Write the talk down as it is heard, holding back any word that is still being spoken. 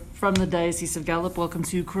from the Diocese of Gallup. Welcome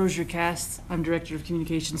to Crozier Cast. I'm Director of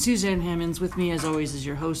Communications Suzanne Hammonds. With me, as always, is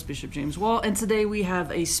your host, Bishop James Wall. And today we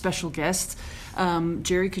have a special guest.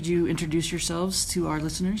 Jerry, could you introduce yourselves to our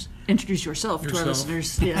listeners? Introduce yourself to our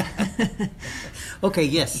listeners. Yeah. Okay,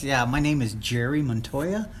 yes. Yeah, my name is Jerry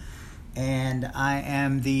Montoya, and I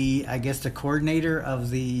am the coordinator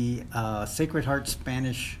of the Sacred Heart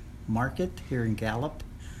Spanish Market here in Gallup.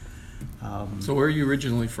 So where are you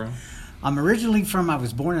originally from? I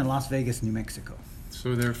was born in Las Vegas, New Mexico.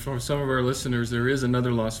 So there, for some of our listeners, there is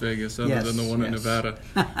another Las Vegas other than the one in Nevada.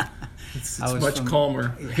 It's much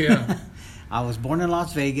calmer. Yeah. I was born in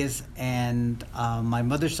Las Vegas, and my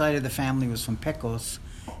mother's side of the family was from Pecos,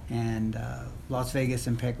 and Las Vegas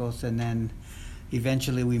and Pecos, and then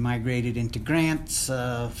eventually we migrated into Grants,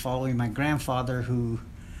 following my grandfather who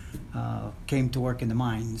came to work in the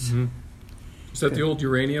mines. Mm-hmm. Is that the old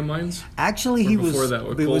uranium mines? Actually, before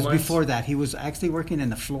that. He was actually working in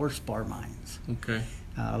the fluorspar mines. Okay.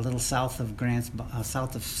 A little south of Grants,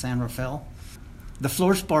 south of San Rafael. The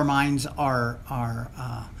fluorspar mines are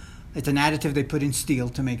it's an additive they put in steel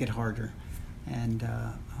to make it harder, and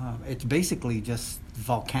it's basically just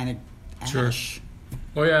volcanic ash. Sure.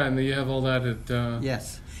 Oh yeah, and you have all that at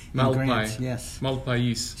yes, Malpai. Yes,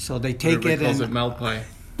 Malpais. So they take it calls and it Malpai.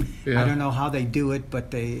 Yeah. I don't know how they do it,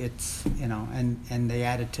 but and they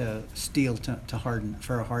add it to steel to harden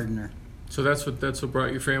for a hardener. So that's what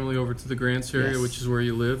brought your family over to the Grants area, Yes. which is where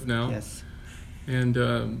you live now. Yes. And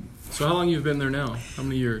so how long you've been there now? How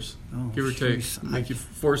many years? Give or take. You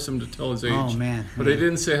force him to tell his age. Oh man! But they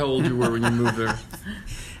didn't say how old you were when you moved there.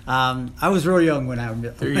 I was real young when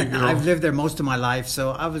There you go. I've lived there most of my life, so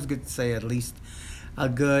I was good to say at least a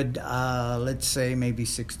good, let's say maybe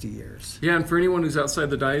 60 years. Yeah, and for anyone who's outside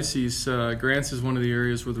the diocese, Grants is one of the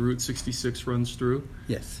areas where the Route 66 runs through.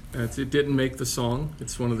 Yes. It didn't make the song.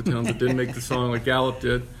 It's one of the towns that didn't make the song like Gallup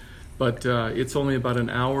did. But it's only about an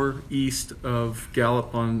hour east of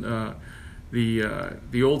Gallup on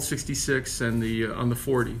the old 66 and on the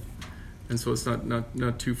 40. And so it's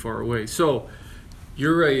not too far away. So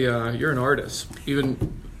you're an artist.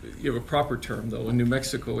 Even you have a proper term, though. In New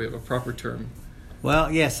Mexico, we have a proper term.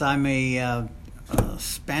 Well, yes, I'm a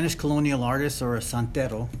Spanish colonial artist or a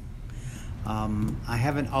santero. I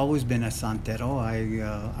haven't always been a santero.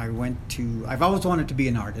 I've always wanted to be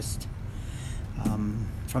an artist.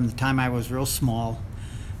 From the time I was real small.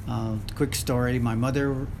 Quick story: my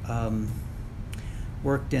mother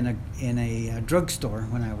worked in a drugstore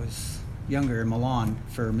when I was younger in Milan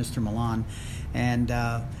for Mr. Milan, and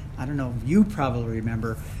I don't know. You probably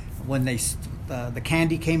remember when the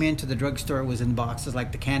candy came into the drugstore. It was in boxes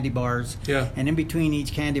like the candy bars. Yeah. And in between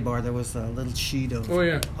each candy bar there was a little sheet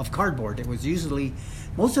of cardboard. It was usually,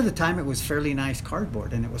 most of the time, it was fairly nice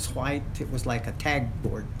cardboard, and it was white. It was like a tag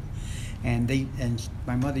board. And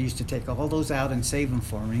my mother used to take all those out and save them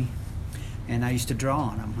for me, and I used to draw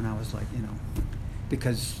on them when I was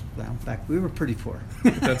because back we were pretty poor.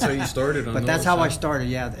 But that's how you started on But that's how I started,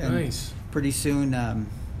 yeah. And nice. Pretty soon,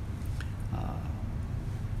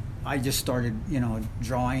 I just started,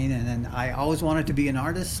 drawing, and then I always wanted to be an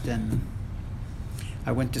artist, and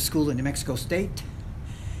I went to school at New Mexico State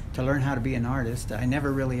to learn how to be an artist. I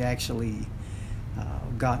never really actually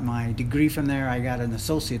got my degree from there. I got an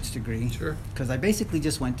associate's degree. Sure. Because I basically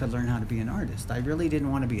just went to learn how to be an artist. I really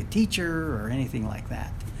didn't want to be a teacher or anything like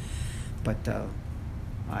that. But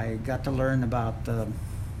I got to learn about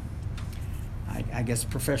I guess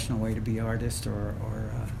professional way to be an artist, or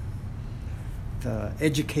the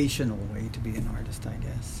educational way to be an artist, I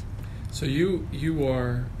guess. So you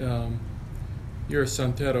are you're a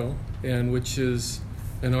santero, and which is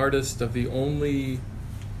an artist of the only.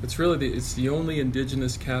 It's the only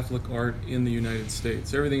indigenous Catholic art in the United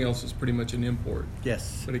States. Everything else is pretty much an import.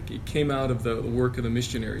 Yes. But it came out of the work of the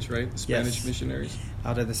missionaries, right? The Spanish missionaries.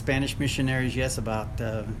 Out of the Spanish missionaries, yes, about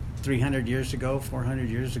 300 years ago, 400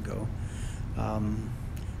 years ago.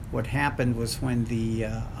 What happened was when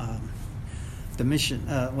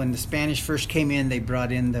when the Spanish first came in, they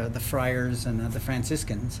brought in the friars, and the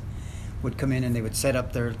Franciscans would come in, and they would set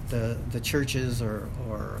up the churches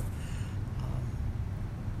or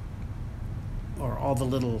all the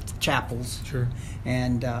little chapels. Sure.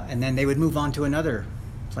 And then they would move on to another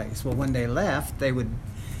place. Well, when they left, they would,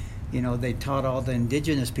 they taught all the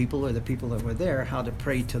indigenous people, or the people that were there, how to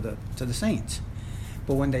pray to the saints.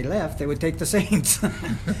 But when they left, they would take the saints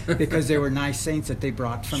because they were nice saints that they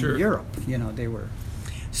brought from Sure. Europe. They were.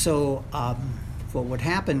 So what would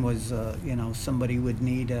happen was, somebody would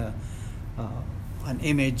need an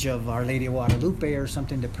image of Our Lady of Guadalupe or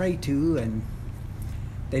something to pray to, and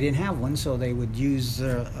they didn't have one, so they would use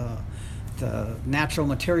the natural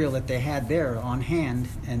material that they had there on hand,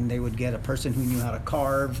 and they would get a person who knew how to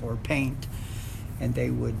carve or paint, and they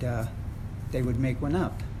would make one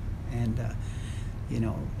up. And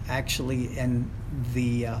actually, and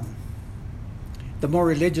the more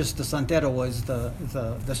religious the santero was,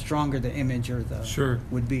 the stronger the image or the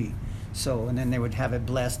would be. So, and then they would have it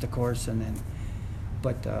blessed, of course, and then,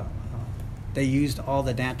 but they used all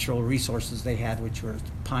the natural resources they had, which were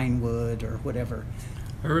pine wood or whatever.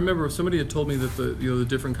 I remember somebody had told me that the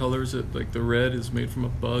different colors, that like the red is made from a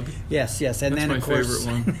bug. Yes, and that's then my of course,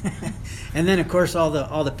 favorite one. And then of course all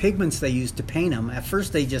the pigments they used to paint them. At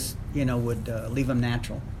first they just would leave them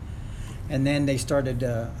natural, and then they started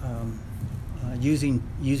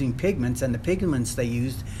using pigments, and the pigments they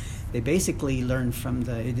used, they basically learned from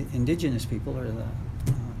the indigenous people or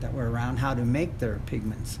that were around how to make their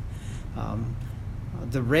pigments.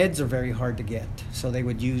 The reds are very hard to get, so they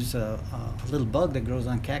would use a little bug that grows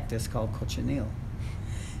on cactus called cochineal,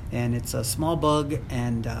 and it's a small bug,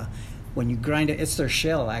 and when you grind it, it's their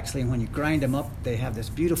shell actually, and when you grind them up, they have this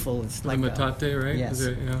beautiful, it's like matate, right? Yes.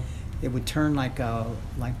 Yeah. It would turn like a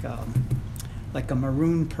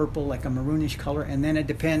maroon purple, like a maroonish color, and then it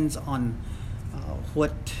depends on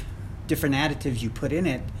what different additives you put in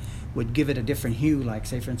it would give it a different hue. Like,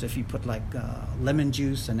 say for instance, if you put like lemon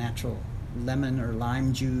juice, a natural lemon or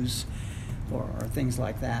lime juice, or things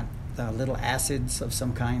like that, little acids of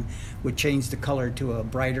some kind would change the color to a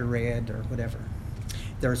brighter red or whatever.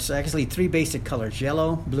 There's actually three basic colors: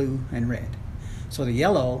 yellow, blue, and red. So the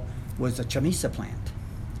yellow was a chamisa plant,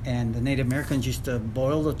 and the Native Americans used to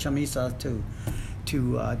boil the chamisa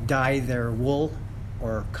to dye their wool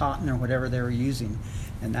or cotton or whatever they were using,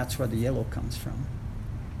 and that's where the yellow comes from.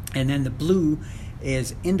 And then the blue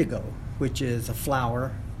is indigo, which is a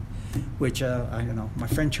flower, which I don't know. My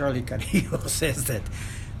friend Charlie Carrillo says that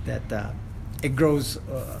it grows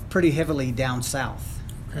pretty heavily down south,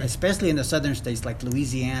 especially in the southern states like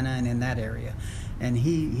Louisiana and in that area. And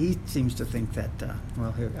he seems to think that.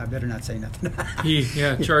 Well, I better not say nothing.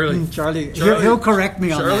 Charlie, he'll correct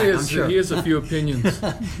me on that. I'm sure. He has a few opinions.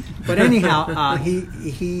 But anyhow,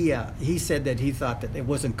 he said that he thought that it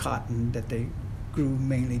wasn't cotton that they grew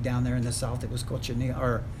mainly down there in the south. It was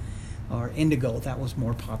cochineal or indigo that was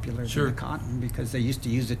more popular than the cotton, because they used to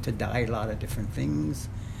use it to dye a lot of different things.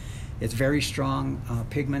 It's very strong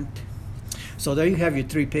pigment. So there you have your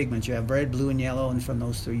three pigments. You have red, blue, and yellow, and from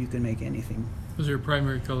those three you can make anything. Those are your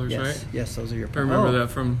primary colors, yes. right? Yes, those are your I remember that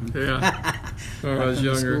from when I was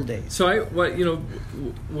younger. School days. So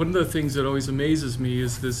one of the things that always amazes me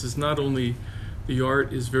is this is not only the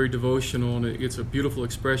art is very devotional and it's a beautiful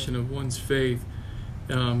expression of one's faith.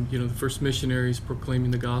 The first missionaries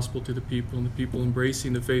proclaiming the gospel to the people, and the people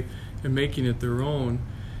embracing the faith and making it their own.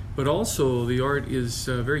 But also the art is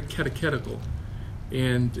very catechetical,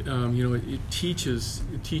 and it teaches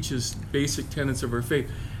basic tenets of our faith.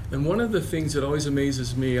 And one of the things that always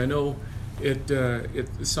amazes me, I know at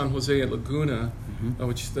San Jose at Laguna,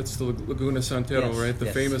 which that's the Laguna Santero, yes, right? The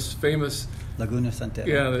famous Laguna Santero.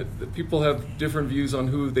 Yeah, the people have different views on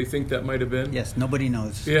who they think that might have been. Yes, nobody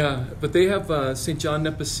knows. Yeah, but they have St. John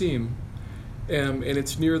Neposim, and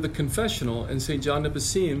it's near the confessional. And St. John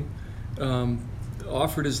Neposim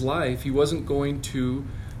offered his life. He wasn't going to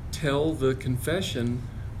tell the confession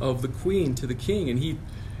of the queen to the king, and he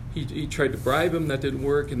tried to bribe him. That didn't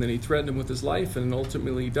work, and then he threatened him with his life, and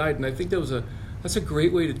ultimately he died. And I think that's a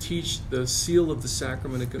great way to teach the seal of the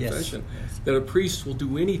sacrament of confession. Yes. That a priest will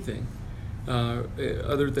do anything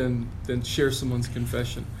other than share someone's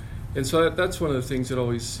confession. And so that's one of the things that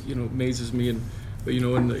always amazes me. And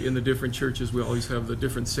in the different churches, we always have the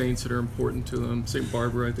different saints that are important to them. St.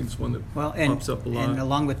 Barbara, I think, is one that pops up a lot. And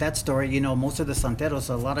along with that story, most of the santeros,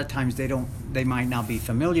 a lot of times they might not be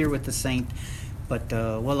familiar with the saint. But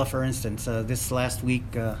for instance, this last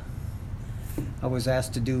week I was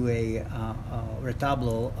asked to do a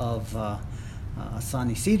retablo of San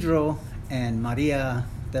Isidro and Maria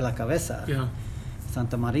de la Cabeza,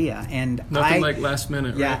 Santa Maria, and nothing like last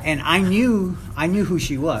minute. Yeah, right? And I knew who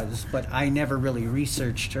she was, but I never really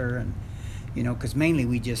researched her, and because mainly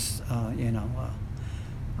we just a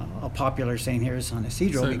popular saint here is San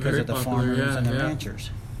Isidro because of the farmers and the ranchers.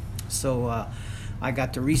 So I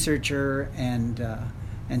got to research her, and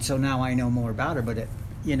so now I know more about her. But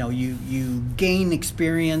you gain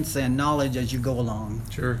experience and knowledge as you go along.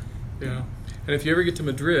 Sure. Yeah. And if you ever get to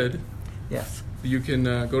Madrid, yes, you can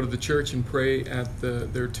go to the church and pray at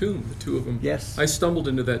their tomb, the two of them. Yes. I stumbled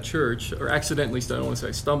into that church, or accidentally, I don't want to say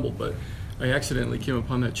I stumbled, but I accidentally came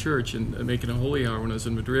upon that church and making a holy hour when I was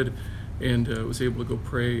in Madrid, and was able to go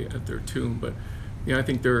pray at their tomb. But Yeah, I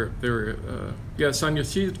think they're San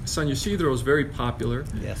Ysidro is very popular.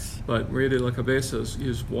 Yes. But Maria de la Cabeza,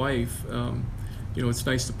 his wife, it's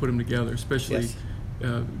nice to put them together, especially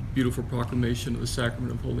beautiful proclamation of the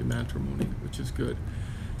sacrament of holy matrimony, which is good.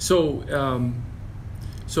 So,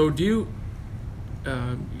 do you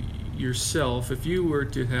yourself, if you were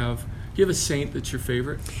to do you have a saint that's your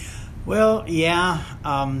favorite? Well, yeah.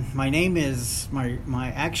 My name is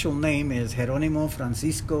my actual name is Jerónimo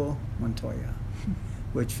Francisco Montoya,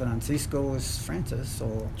 which Francisco is Francis.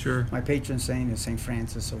 So sure. My patron saint is Saint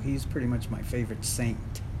Francis. So he's pretty much my favorite saint.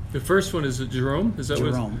 The first one is Jerome. Is that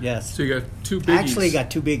Jerome? Yes. So you got two biggies. Actually,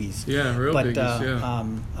 got two biggies. Yeah, real biggies.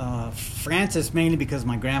 Yeah. Francis mainly because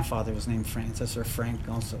my grandfather was named Francis, or Frank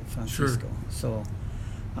also Francisco. Sure. So,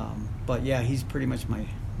 but yeah, he's pretty much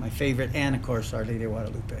my favorite, and of course Our Lady of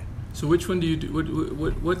Guadalupe. So which one do you do?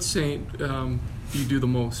 What saint do you do the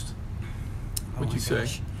most? Would you say?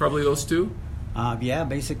 Probably those two. Yeah,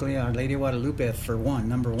 basically Our Lady of Guadalupe for one,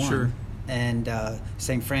 number one. Sure. And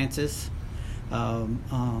Saint Francis,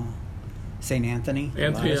 Saint Anthony.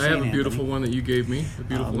 Anthony, I have a beautiful one that you gave me. A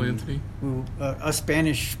beautiful Anthony. Us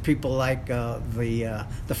Spanish people like the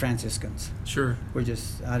Franciscans. Sure. We're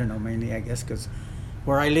just, I don't know, mainly I guess because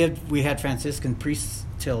where I lived, we had Franciscan priests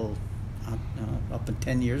till up to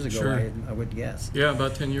 10 years ago, sure. I would guess. Yeah,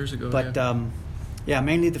 about 10 years ago. But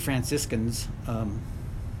mainly the Franciscans.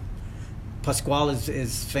 Pascual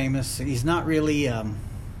is famous. He's not really. I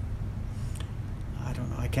don't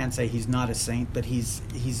know. I can't say he's not a saint, but he's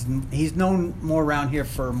known more around here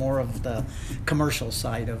for more of the commercial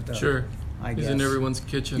side of the. Sure. I guess. He's in everyone's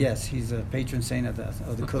kitchen. Yes, he's a patron saint of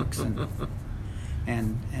the cooks and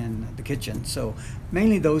the kitchen. So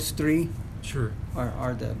mainly those three. Sure.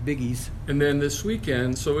 Are the biggies. And then this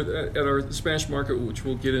weekend, so at our Spanish market, which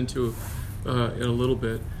we'll get into in a little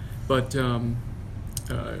bit, but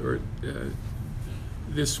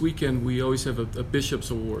this weekend we always have a Bishop's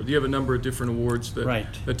Award. You have a number of different awards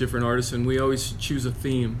that different artists, and we always choose a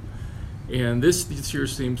theme. And this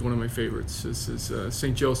year's theme is one of my favorites. This is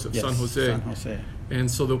St. Joseph, yes, San Jose. San Jose. And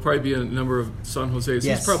so there'll probably be a number of San Jose's.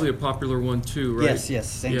 Yes. He's probably a popular one too, right? Yes.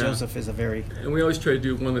 St. Joseph is a very... And we always try to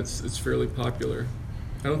do one that's fairly popular.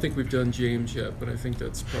 I don't think we've done James yet, but I think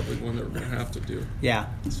that's probably one that we're going to have to do. Yeah.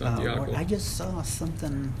 Santiago. I just saw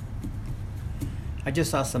something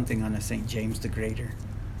on a St. James the Greater.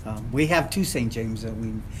 We have two St. James.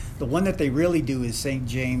 The one that they really do is St.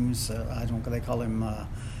 James, I don't know, they call him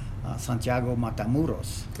Santiago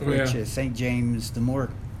Matamuros, which is St. James the Moor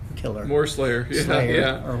Killer. Moor Slayer,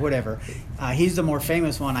 or whatever. He's the more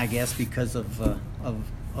famous one, I guess, because of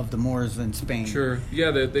the Moors in Spain. Sure.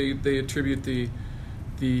 Yeah, they attribute the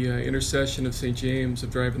intercession of St. James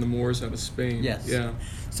of driving the Moors out of Spain. Yes. Yeah.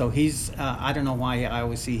 So he's I don't know why I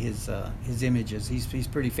always see his images. He's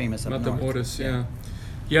pretty famous up north. Matamoros, yeah.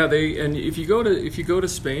 Yeah, and if you go to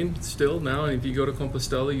Spain still now, and if you go to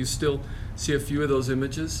Compostela, you still see a few of those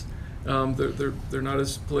images. They're not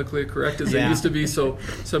as politically correct as they used to be, so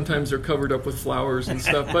sometimes they're covered up with flowers and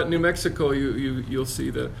stuff. But New Mexico, you'll see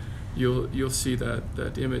that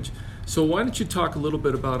image. So why don't you talk a little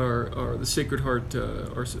bit about the Sacred Heart,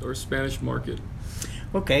 our Spanish market?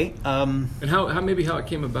 Okay. And how it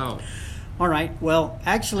came about. All right. Well,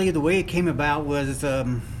 actually, the way it came about was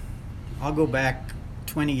I'll go back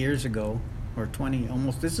 20 years ago, or 20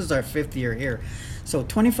 almost. This is our 5th year here. So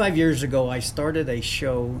 25 years ago, I started a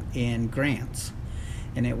show in Grants,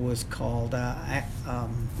 and it was called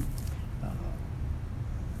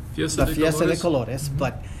Fiesta de Colores. Mm-hmm.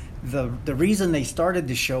 But the reason they started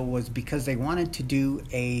the show was because they wanted to do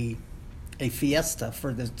a fiesta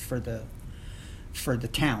for the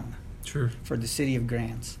town, sure, for the city of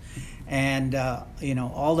Grants. And,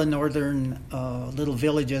 all the northern little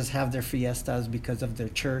villages have their fiestas because of their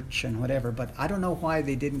church and whatever. But I don't know why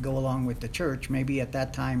they didn't go along with the church. Maybe at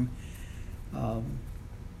that time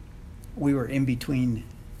we were in between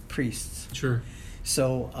priests. Sure.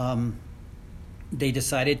 So they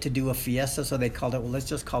decided to do a fiesta. So they called it, let's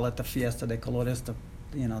just call it the Fiesta de Colores,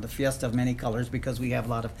 the fiesta of many colors, because we have a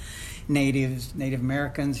lot of Native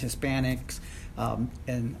Americans, Hispanics.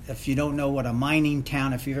 And if you don't know what a mining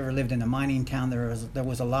town, if you've ever lived in a mining town, there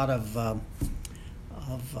was a lot of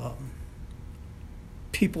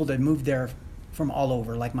people that moved there from all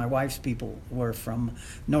over. Like my wife's people were from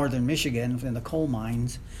northern Michigan in the coal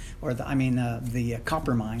mines, or the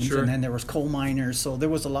copper mines, sure. And then there was coal miners. So there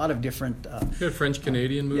was a lot of different. You had French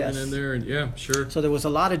Canadian moving in there, and yeah, sure. So there was a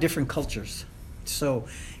lot of different cultures. So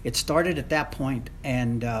it started at that point,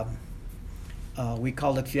 and we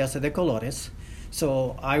called it Fiesta de Colores.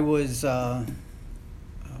 So I was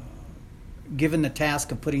given the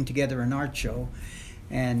task of putting together an art show,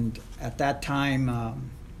 And at that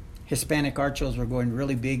time, Hispanic art shows were going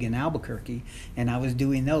really big in Albuquerque, and I was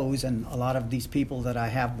doing those, and a lot of these people that I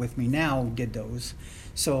have with me now did those.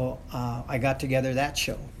 So I got together that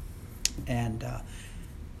show, and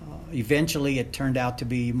eventually it turned out to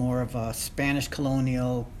be more of a Spanish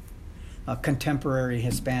colonial, contemporary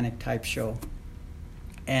Hispanic type show.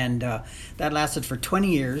 And that lasted for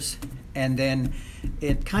 20 years, and then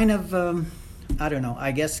it kind of, I don't know,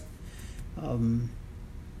 I guess the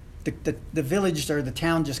village or the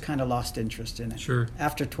town just kind of lost interest in it. Sure.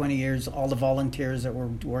 After 20 years, all the volunteers that were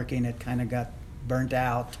working it kind of got burnt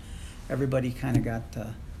out. Everybody kind of got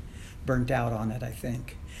burnt out on it, I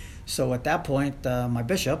think. So at that point, my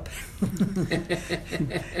bishop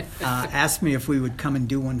asked me if we would come and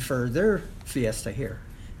do one for their fiesta here.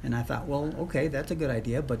 And I thought, well, okay, that's a good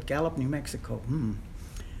idea, but Gallup, New Mexico,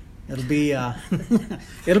 it'll be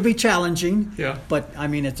it'll be challenging. Yeah. But I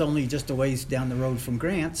mean, it's only just a ways down the road from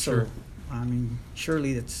Grant, so Sure. I mean,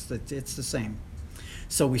 surely it's the same.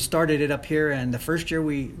 So we started it up here, and the first year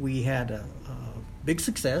we had a big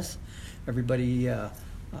success. Everybody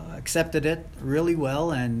accepted it really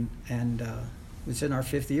well, and it's in our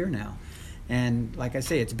 5th year now. And like I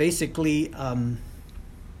say, it's basically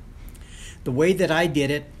the way that I did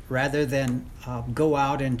it, rather than go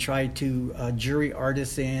out and try to jury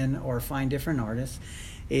artists in or find different artists,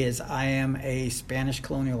 is I am a Spanish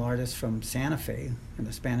colonial artist from Santa Fe in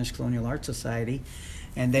the Spanish Colonial Art Society,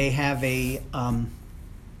 and they have a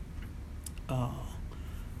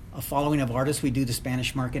following of artists. We do the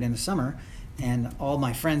Spanish market in the summer, and all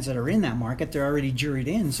my friends that are in that market, they're already juried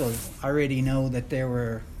in, so I already know that they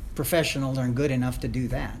were professional and good enough to do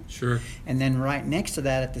that. Sure. And then right next to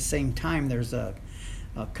that, at the same time, there's a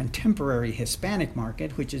contemporary Hispanic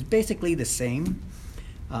market, which is basically the same,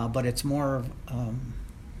 but it's more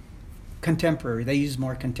contemporary. They use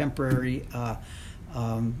more contemporary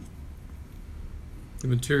The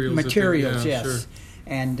materials. materials, yes. Sure.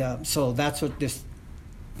 And so that's what this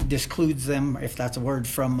discludes them, if that's a word,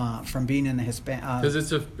 from being in the Hispanic.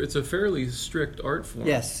 Because it's a fairly strict art form.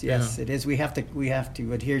 Yes, Yeah. it is. We have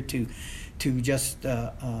to adhere to just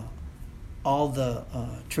all the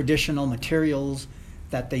traditional materials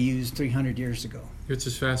that they used 300 years ago. It's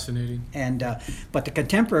just fascinating. And but the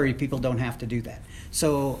contemporary people don't have to do that.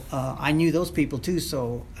 So I knew those people too.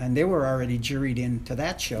 So, and they were already juried into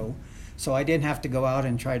that show. So I didn't have to go out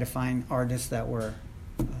and try to find artists that were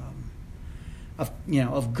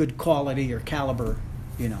of good quality or caliber,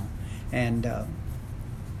 and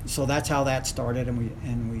so that's how that started.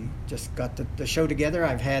 And we just got the show together.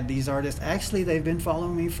 I've had these artists. Actually, they've been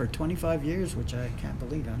following me for 25 years, which I can't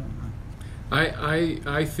believe. I don't know.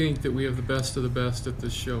 I think that we have the best of the best at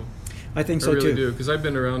this show. I think so I really too. do, because I've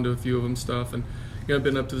been around to a few of them stuff, and I've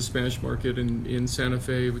been up to the Spanish market in Santa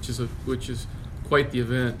Fe, which is quite the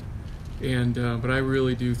event. And but I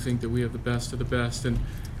really do think that we have the best of the best. And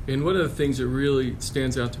one of the things that really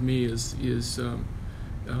stands out to me is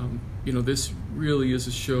this really is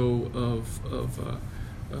a show of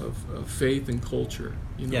faith and culture.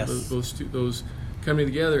 Yes. Those coming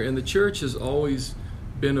together. And the church has always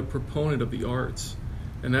been a proponent of the arts,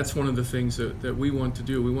 and that's one of the things that we want to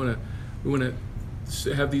do. We want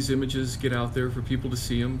to have these images get out there for people to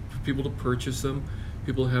see them, for people to purchase them,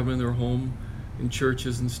 people to have them in their home, in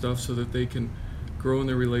churches and stuff, so that they can grow in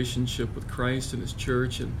their relationship with Christ and His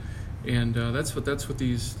church, and that's the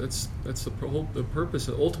purpose,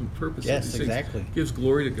 the ultimate purpose. Yes, of these exactly. things. It gives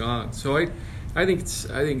glory to God. So I think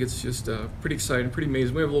it's just pretty exciting, pretty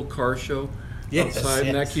amazing. We have a little car show outside,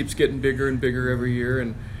 and that keeps getting bigger and bigger every year.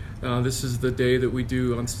 And this is the day that we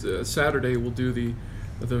do on Saturday. We'll do the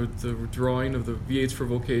drawing of the V8s for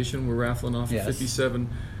Vocation. We're raffling off a 57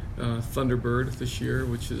 Thunderbird this year,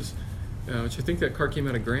 which I think that car came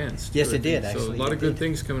out of Grants. Yes, it did. So Actually, a lot of good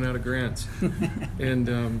things coming out of Grants.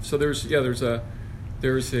 And so there's a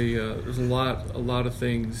lot of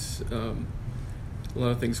things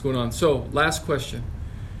going on. So last question: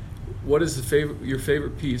 what is your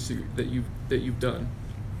favorite piece that you've done?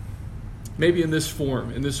 Maybe in this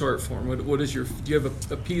form, in this art form. What is do you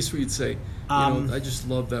have a piece where you'd say, I just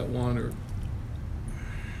love that one? Or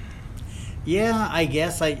yeah, I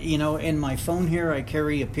guess in my phone here I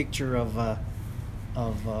carry a picture of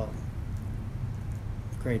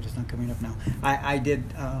great, it's not coming up now.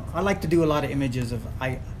 I like to do a lot of images of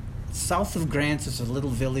south of Grants is a little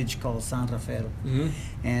village called San Rafael, mm-hmm.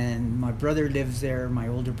 and my brother lives there, my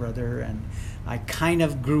older brother, and I kind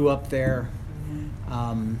of grew up there.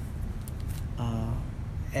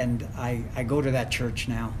 And I go to that church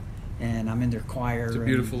now, and I'm in their choir. It's a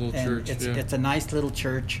beautiful little church. It's a nice little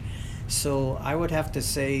church. So I would have to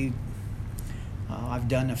say I've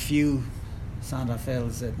done a few San Rafael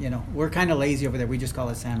is that, we're kind of lazy over there. We just call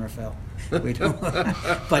it San Rafael. We don't.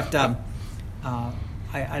 But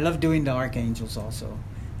I love doing the archangels also.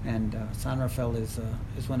 And San Rafael is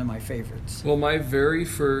one of my favorites. Well, my very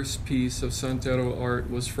first piece of Santero art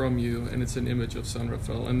was from you, and it's an image of San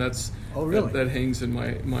Rafael, and that's really? that hangs in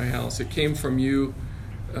my house. It came from you.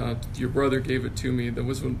 Your brother gave it to me. That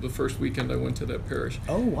was the first weekend I went to that parish.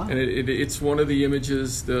 Oh, wow. And it's one of the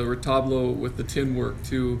images, the retablo with the tin work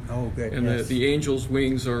too. Oh, good. And yes. the angel's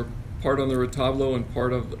wings are part on the retablo and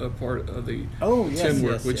part of the tin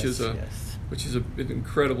work, which is an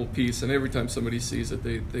incredible piece. And every time somebody sees it,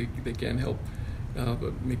 they can't help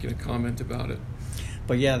but making a comment about it.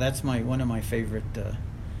 But yeah, that's one of my favorite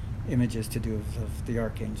images to do of the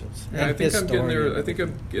archangels. Yeah, I think I'm getting there. I think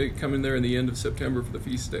I'm coming there in the end of September for the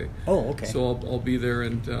feast day. Oh, okay. So I'll be there,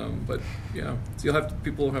 and but yeah, so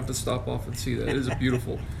people will have to stop off and see that. It is a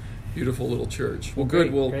beautiful, beautiful little church. Well,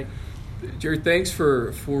 good. Great. Jerry, thanks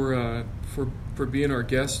for being our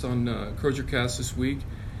guest on Crozier Cast this week,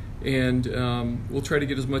 and we'll try to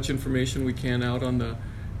get as much information we can out on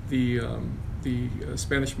the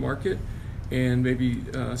Spanish market. And maybe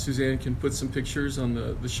Suzanne can put some pictures on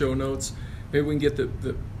the show notes. Maybe we can get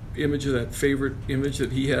the image of that favorite image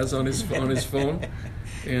that he has on his phone,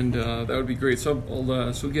 and that would be great.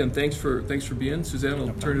 So so again, thanks for being, Suzanne.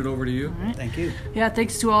 I'll turn it over to you. All right. Thank you. Yeah,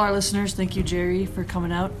 thanks to all our listeners. Thank you, Jerry, for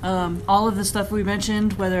coming out. All of the stuff we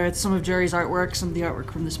mentioned, whether it's some of Jerry's artwork, some of the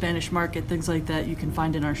artwork from the Spanish market, things like that, you can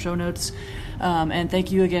find in our show notes. And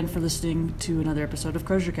thank you again for listening to another episode of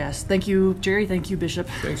Crozier Cast. Thank you, Jerry. Thank you, Bishop.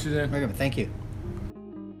 Thanks, Suzanne. Thank you.